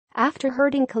after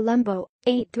hurting Colombo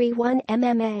 8-3-1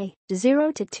 MMA,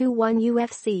 0-2-1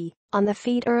 UFC, on the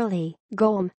feet early.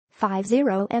 Golm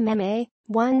 5-0 MMA,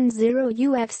 1-0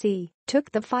 UFC,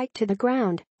 took the fight to the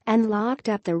ground and locked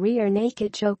up the rear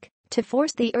naked choke to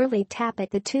force the early tap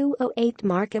at the 2:08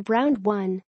 mark of round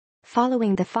 1.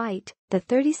 Following the fight, the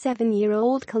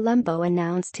 37-year-old Colombo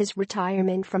announced his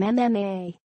retirement from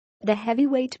MMA. The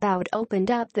heavyweight bout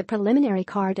opened up the preliminary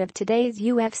card of today's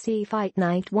UFC Fight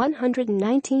Night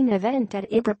 119 event at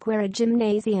Ibirapuera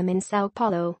Gymnasium in Sao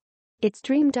Paulo. It's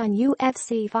streamed on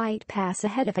UFC Fight Pass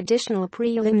ahead of additional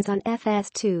prelims on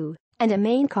FS2 and a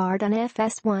main card on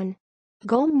FS1.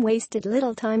 Golm wasted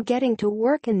little time getting to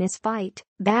work in this fight,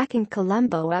 backing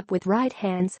Colombo up with right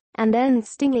hands and then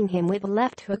stinging him with a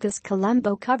left hook as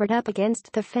Colombo covered up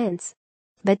against the fence.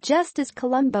 But just as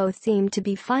Colombo seemed to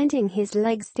be finding his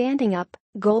legs standing up,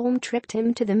 Golm tripped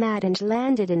him to the mat and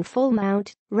landed in full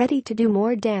mount, ready to do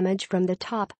more damage from the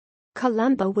top.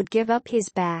 Colombo would give up his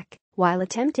back while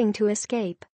attempting to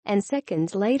escape, and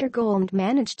seconds later Golm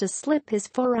managed to slip his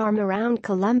forearm around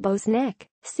Colombo's neck,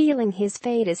 sealing his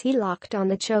fate as he locked on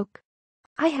the choke.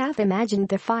 "I have imagined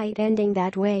the fight ending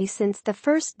that way since the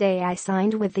first day I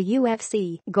signed with the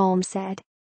UFC," Golm said.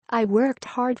 "I worked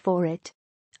hard for it.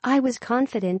 I was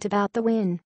confident about the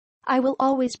win. I will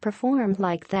always perform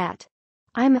like that.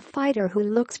 I'm a fighter who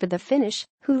looks for the finish,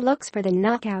 who looks for the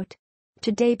knockout.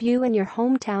 To debut in your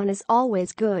hometown is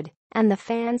always good, and the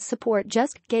fans' support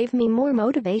just gave me more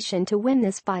motivation to win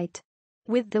this fight."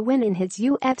 With the win in his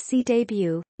UFC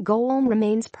debut, Golm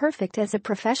remains perfect as a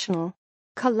professional.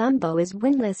 Colombo is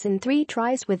winless in 3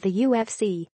 tries with the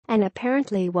UFC and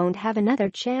apparently won't have another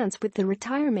chance with the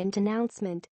retirement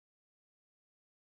announcement.